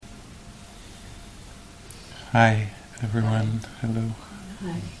Hi, everyone. Hello.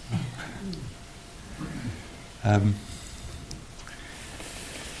 Hi.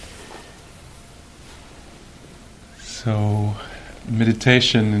 So,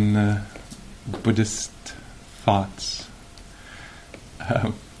 meditation in Buddhist thoughts.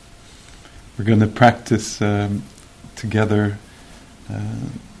 We're going to practice together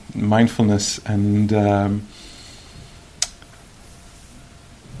mindfulness, and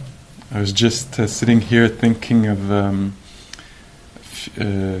I was just sitting here thinking of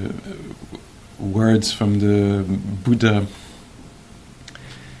words from the Buddha.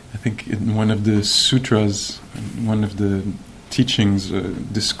 I think in one of the sutras, one of the teachings,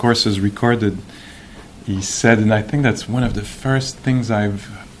 discourses recorded, he said, and I think that's one of the first things I've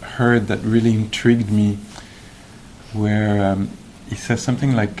heard that really intrigued me, where he says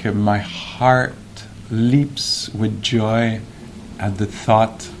something like, my heart leaps with joy at the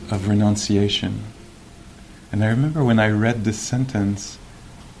thought of renunciation. And I remember when I read this sentence,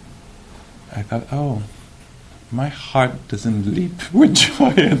 I thought, oh, my heart doesn't leap with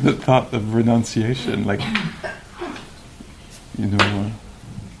joy at the thought of renunciation. Like,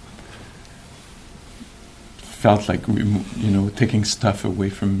 felt like, taking stuff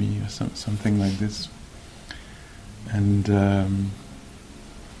away from me or something like this. And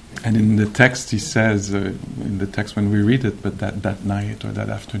in the text he says, in the text when we read it, but that night or that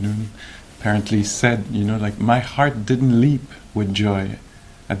afternoon, apparently he said, like, my heart didn't leap with joy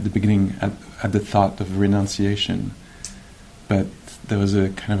at the beginning, at the thought of renunciation, but there was a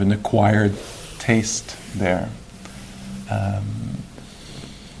kind of an acquired taste there.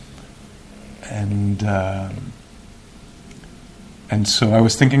 And so I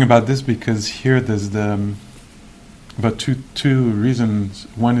was thinking about this because here there's about two reasons.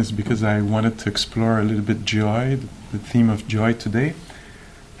 One is because I wanted to explore a little bit joy, the theme of joy today,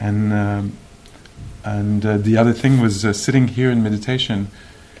 and the other thing was sitting here in meditation,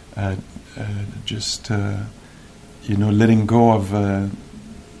 just letting go of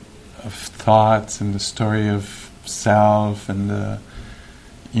thoughts and the story of self, and the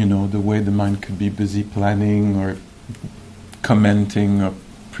way the mind could be busy planning or commenting or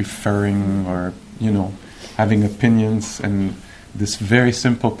preferring or having opinions, and this very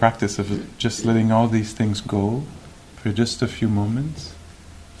simple practice of just letting all these things go for just a few moments,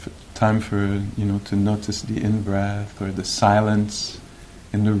 time for to notice the in-breath or the silence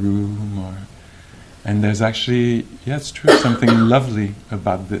in the room, and there's actually, it's true, something lovely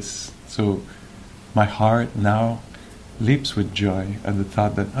about this. So my heart now leaps with joy at the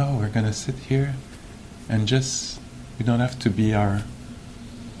thought that, we're going to sit here and we don't have to be our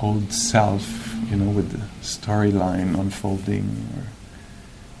old self, with the storyline unfolding,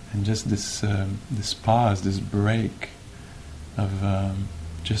 and just this pause, this break of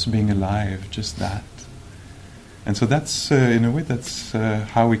just being alive, just that. And so that's, in a way, that's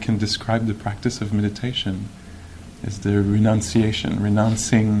how we can describe the practice of meditation, is the renunciation,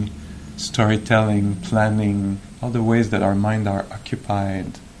 renouncing storytelling, planning, all the ways that our mind are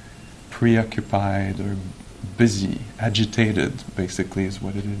occupied, preoccupied, or busy, agitated, basically, is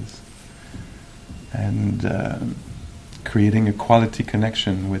what it is. And creating a quality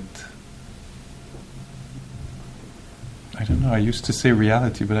connection with, I don't know, I used to say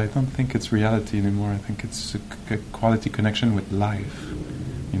reality, but I don't think it's reality anymore. I think it's a quality connection with life.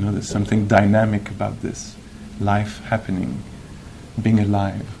 There's something dynamic about this. Life happening, being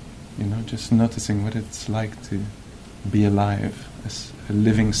alive. Just noticing what it's like to be alive, as a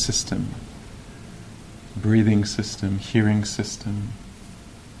living system, breathing system, hearing system,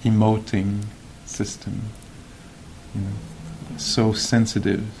 emoting system. So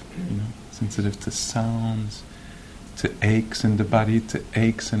sensitive, sensitive to sounds, to aches in the body, to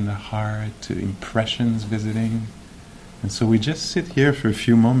aches in the heart, to impressions visiting. And so we just sit here for a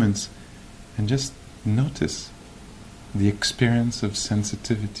few moments and just notice the experience of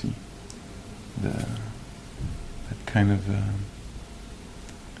sensitivity, that kind of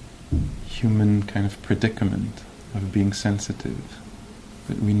human kind of predicament of being sensitive,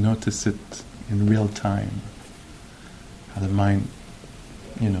 that we notice it in real time, how the mind,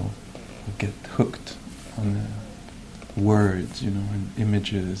 will get hooked on the words, and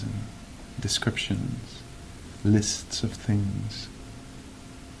images and descriptions, lists of things,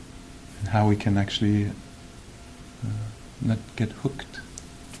 and how we can actually not get hooked,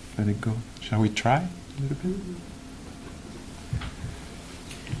 let it go. Shall we try a little bit?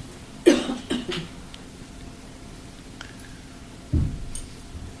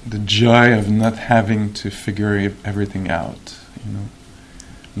 The joy of not having to figure everything out,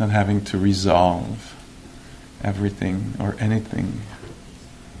 not having to resolve everything or anything.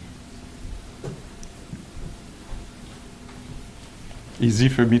 Easy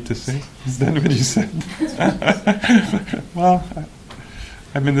for me to say? Is that what you said? Well,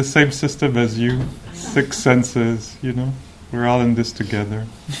 I'm in the same system as you. 6 senses, We're all in this together.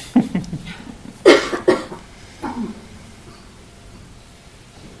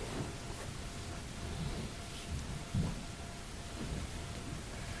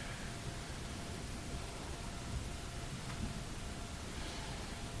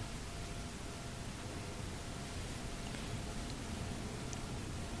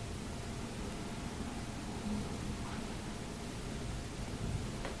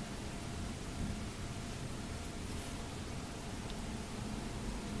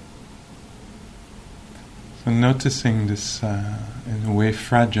 So noticing this, in a way,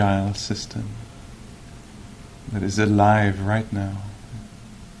 fragile system that is alive right now.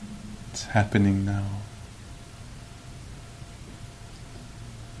 It's happening now.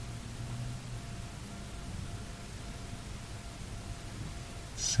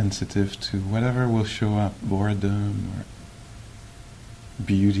 Sensitive to whatever will show up, boredom or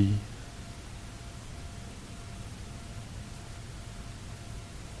beauty.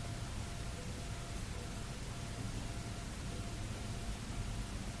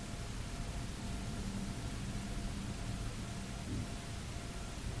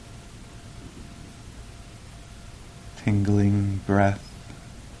 Tingling breath,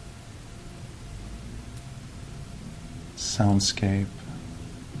 soundscape,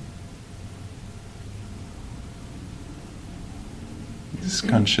 this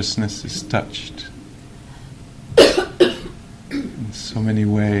consciousness is touched in so many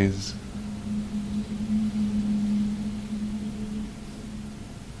ways.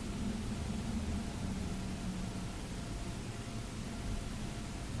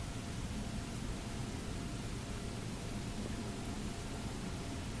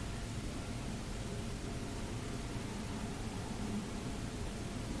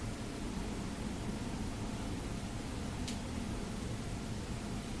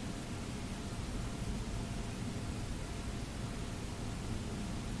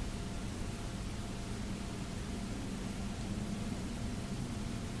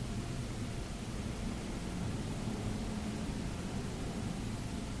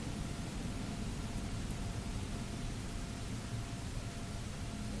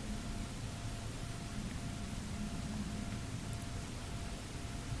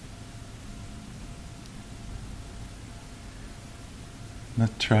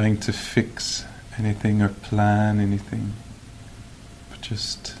 Not trying to fix anything or plan anything, but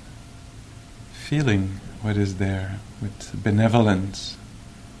just feeling what is there with benevolence,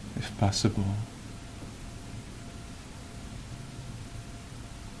 if possible.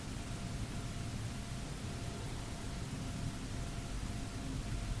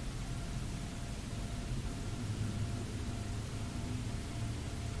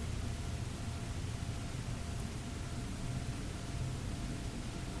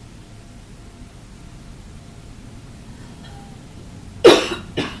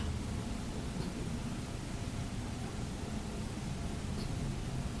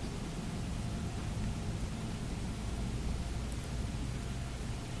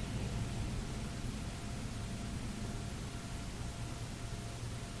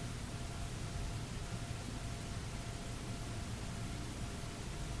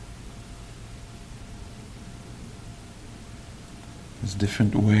 There's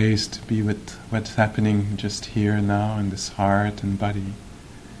different ways to be with what's happening just here now in this heart and body.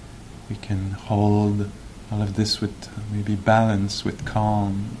 We can hold all of this with maybe balance, with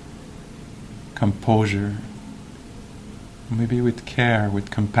calm, composure, maybe with care,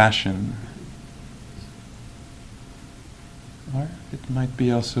 with compassion. Or it might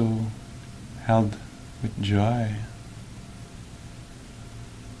be also held with joy.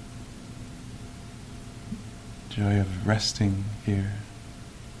 Joy of resting here.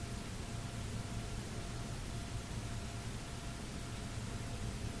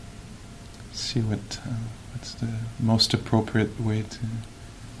 See what's the most appropriate way to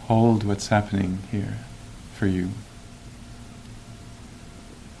hold what's happening here for you.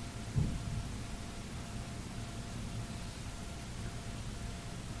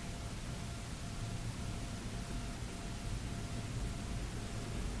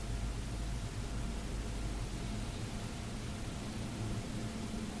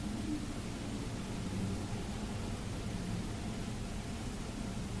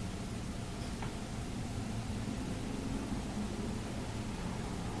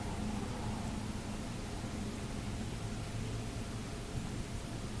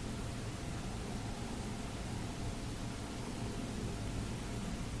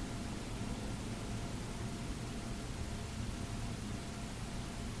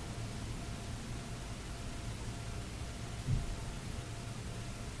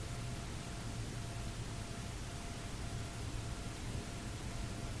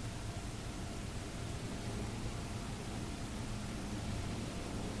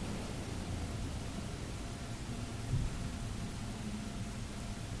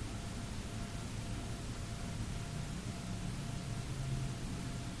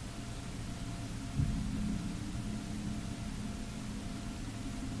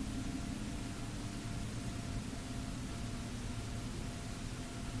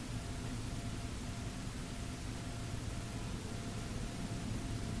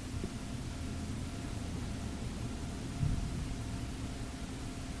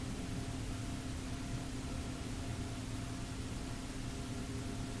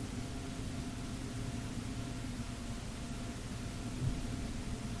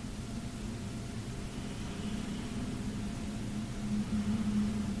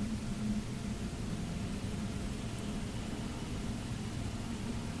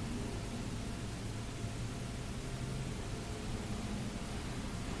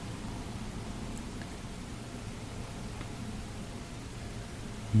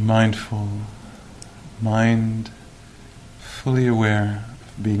 mindful mind, fully aware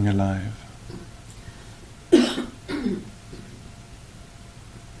of being alive.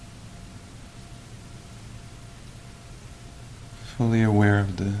 Fully aware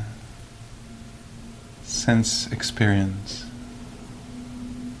of the sense experience.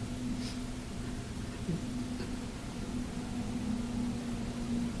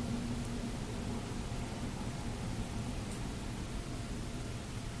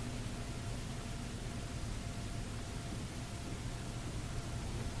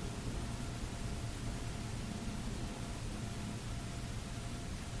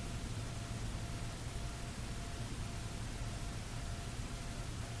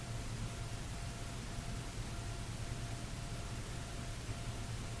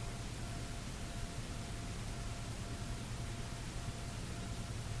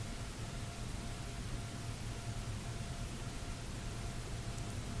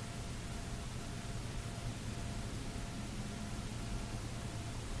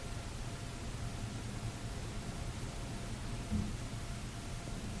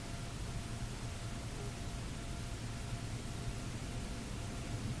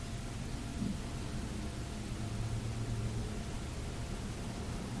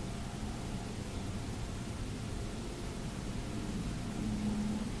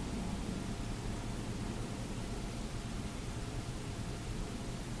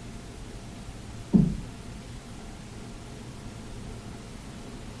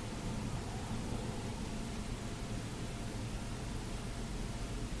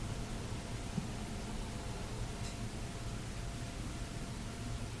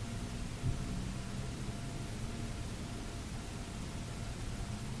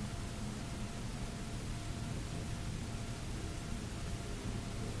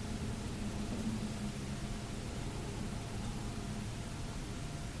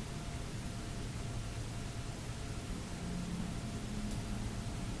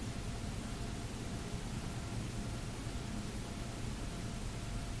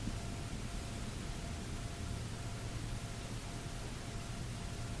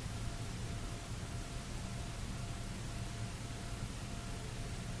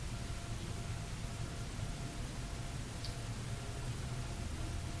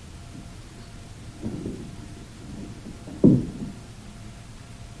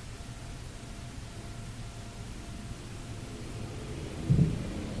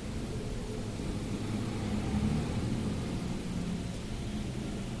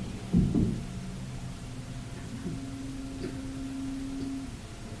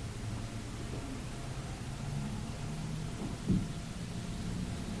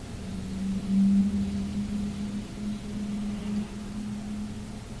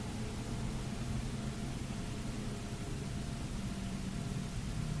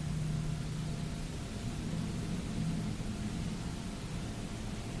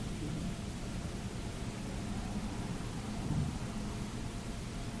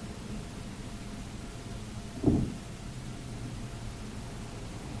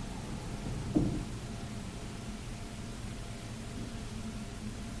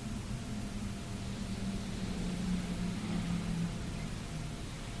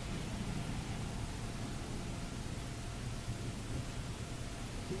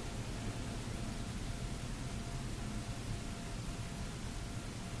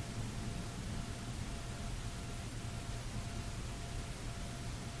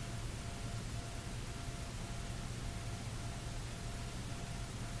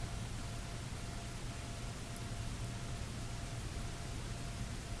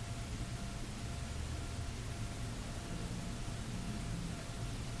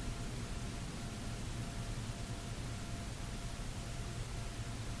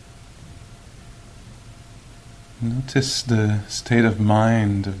 Notice the state of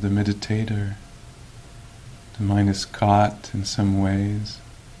mind of the meditator. The mind is caught in some ways,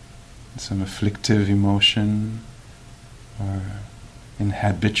 in some afflictive emotion, or in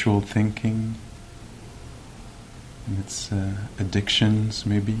habitual thinking, in its addictions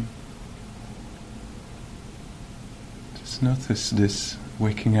maybe. Just notice this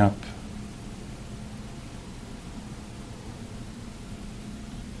waking up.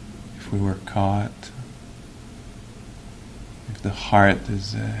 If we were caught, if the heart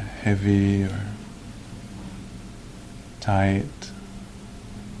is heavy or tight,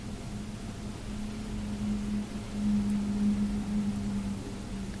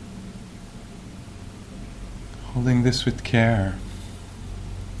 holding this with care.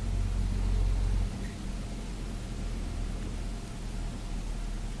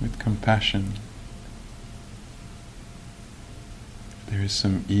 With compassion. there is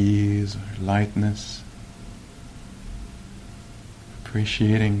some ease or lightness,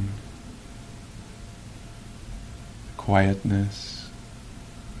 appreciating the quietness,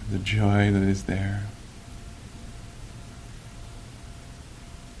 the joy that is there.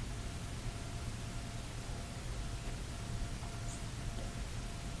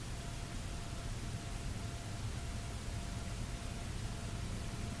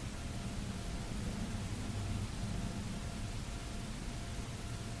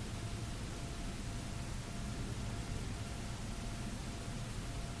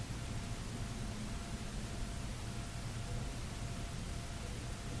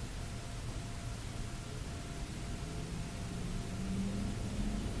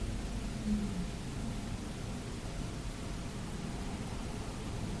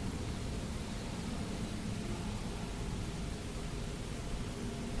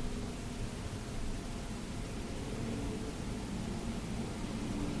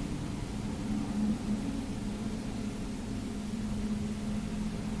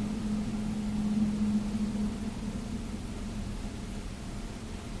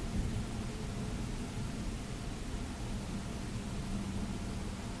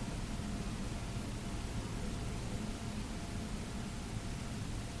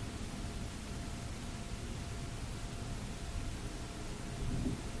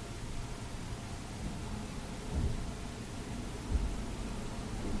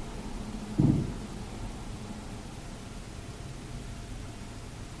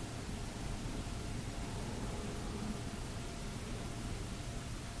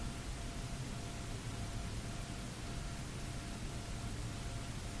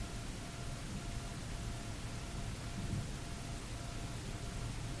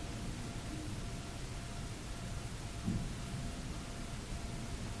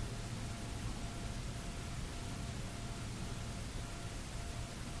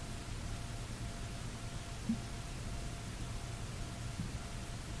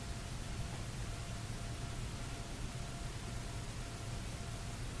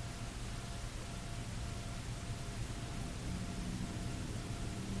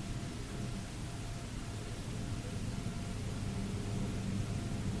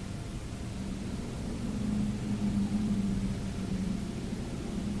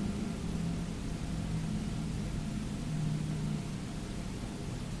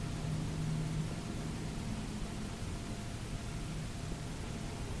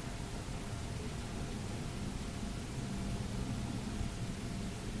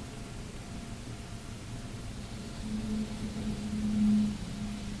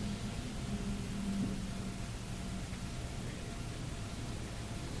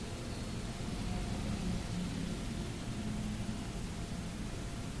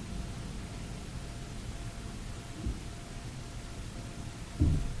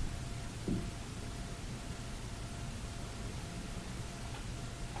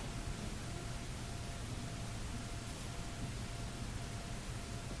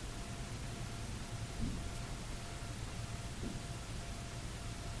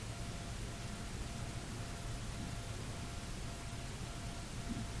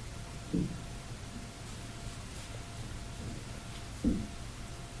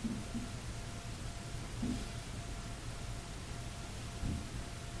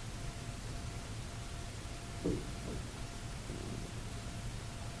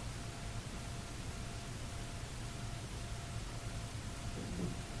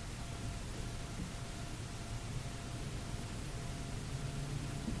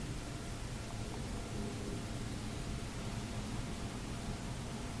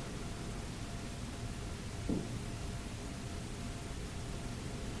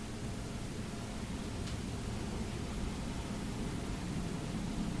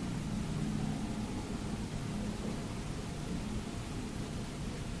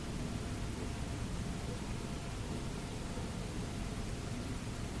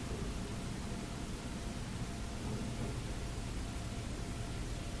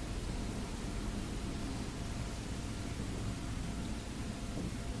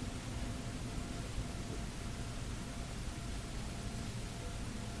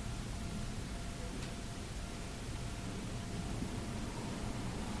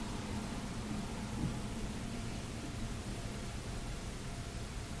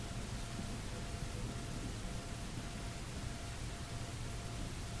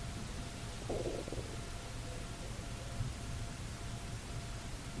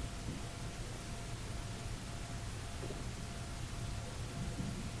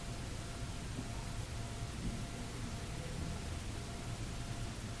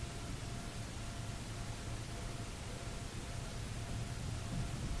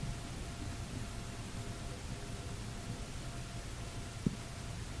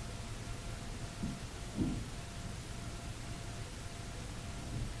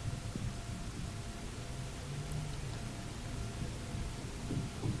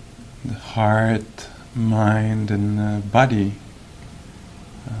 heart, mind, and body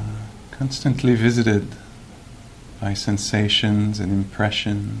constantly visited by sensations and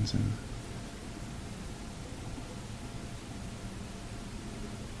impressions and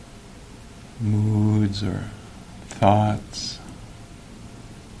moods or thoughts,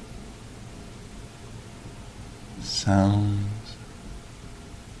 sounds.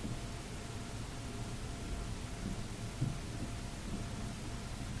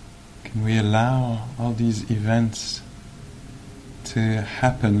 Can we allow all these events to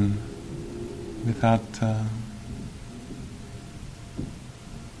happen without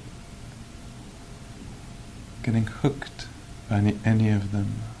getting hooked by any of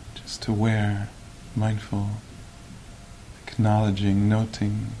them? Just aware, mindful, acknowledging,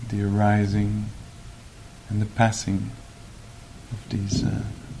 noting the arising and the passing of these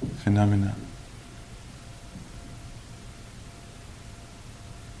phenomena.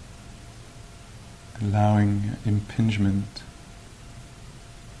 Allowing impingement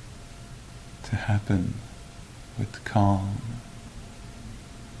to happen with calm.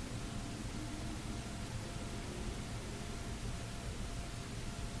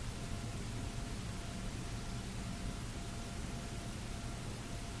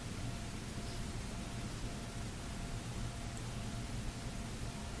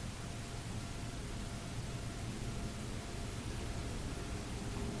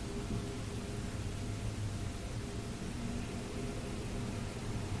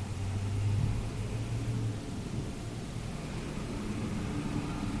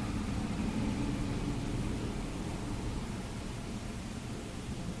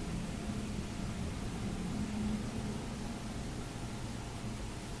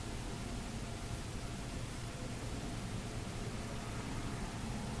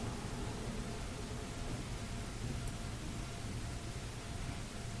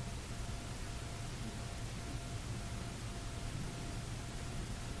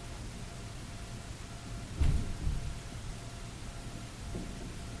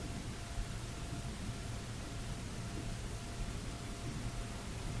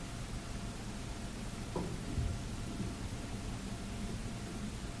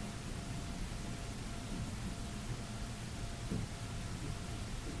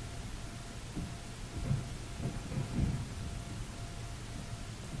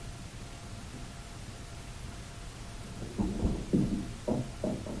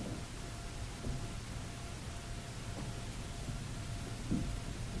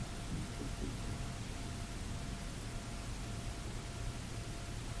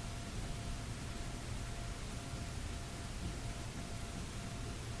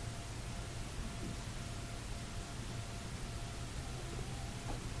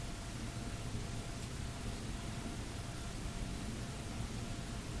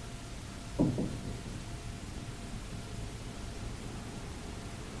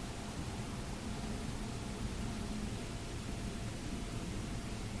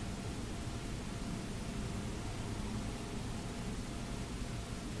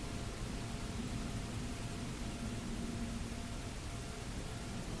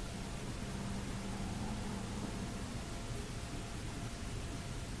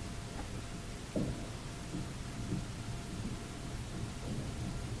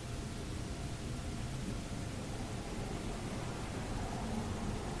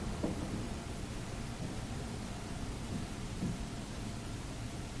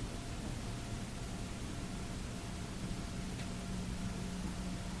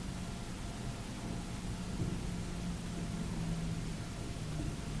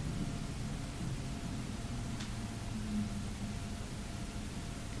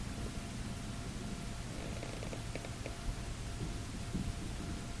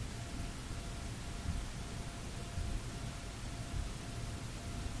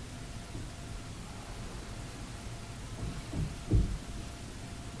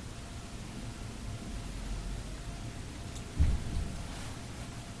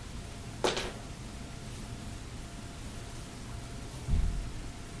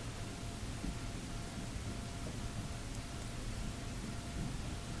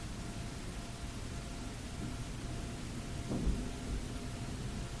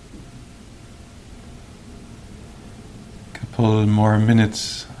 Couple more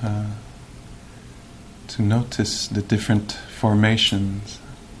minutes to notice the different formations,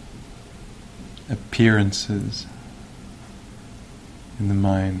 appearances in the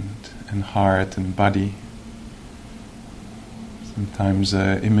mind and heart and body. Sometimes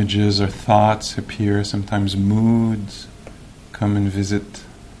images or thoughts appear, sometimes moods come and visit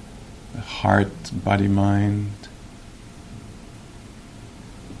the heart, body, mind.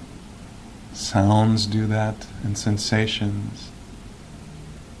 sounds do that, and sensations.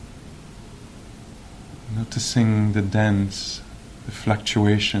 Noticing the dance, the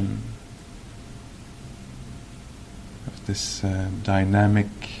fluctuation of this dynamic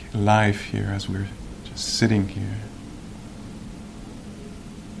life here as we're just sitting here.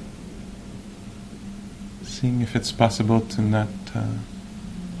 Seeing if it's possible to not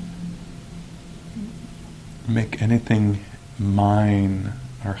make anything mine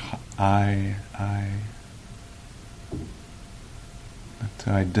or I. Not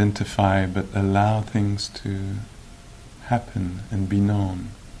to identify, but allow things to happen and be known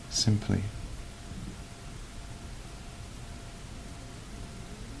simply.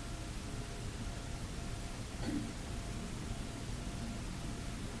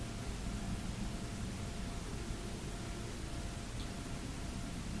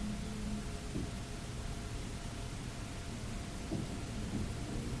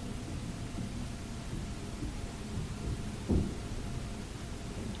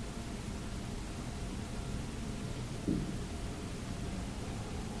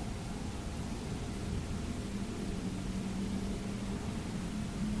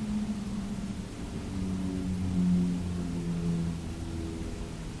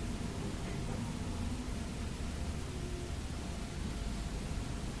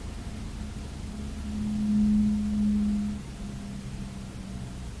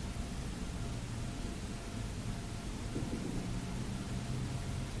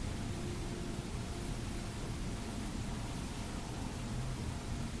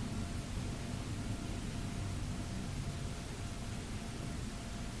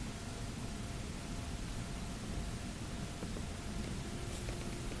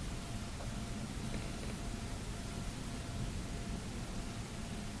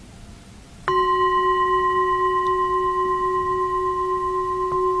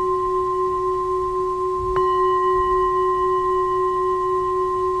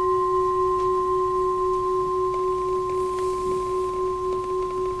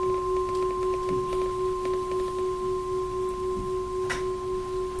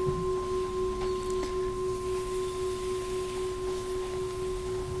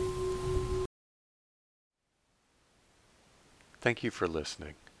 Thank you for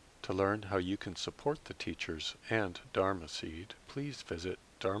listening. To learn how you can support the teachers and Dharma Seed, please visit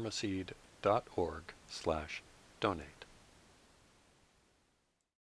dharmaseed.org/donate.